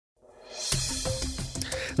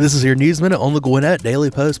This is your News Minute on the Gwinnett Daily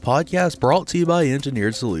Post podcast, brought to you by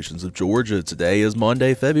Engineered Solutions of Georgia. Today is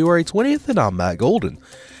Monday, February 20th, and I'm Matt Golden.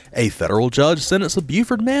 A federal judge sentenced a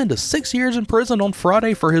Buford man to 6 years in prison on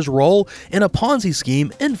Friday for his role in a Ponzi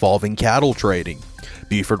scheme involving cattle trading.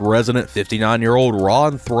 Buford resident 59-year-old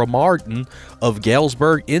Ron Thromartin of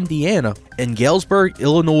Galesburg, Indiana, and Galesburg,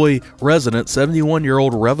 Illinois resident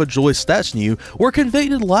 71-year-old Reva Joy Stachny were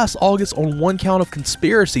convicted last August on 1 count of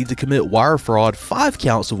conspiracy to commit wire fraud, 5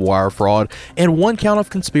 counts of wire fraud, and 1 count of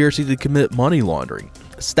conspiracy to commit money laundering.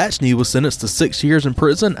 Stachny was sentenced to 6 years in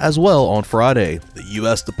prison as well on Friday. The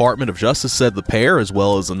U.S. Department of Justice said the pair, as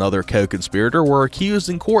well as another co-conspirator, were accused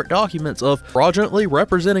in court documents of fraudulently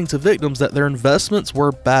representing to victims that their investments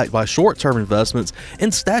were backed by short-term investments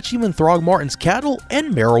in Stachny and Thromartin's cattle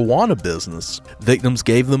and marijuana business. Victims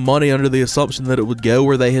gave them money under the assumption that it would go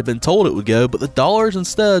where they had been told it would go, but the dollars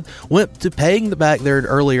instead went to paying back their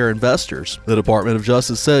earlier investors. The Department of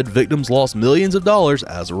Justice said victims lost millions of dollars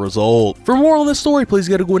as a result. For more on this story, please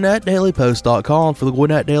go to GwinnettDailyPost.com. For the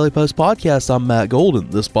Gwinnett Daily Post podcast, I'm Matt Golden.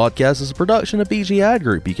 This podcast is a production of BG Ad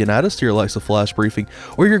Group. You can add us to your Alexa Flash Briefing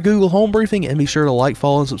or your Google Home Briefing, and be sure to like,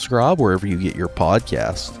 follow, and subscribe wherever you get your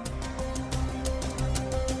podcast.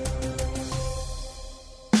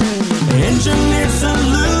 Engineered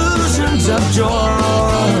Solutions of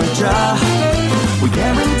Georgia. We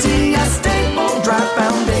guarantee a stable, dry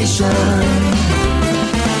foundation.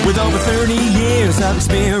 With over 30 years of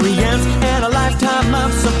experience and a lifetime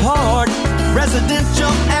of support, residential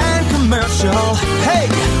and commercial,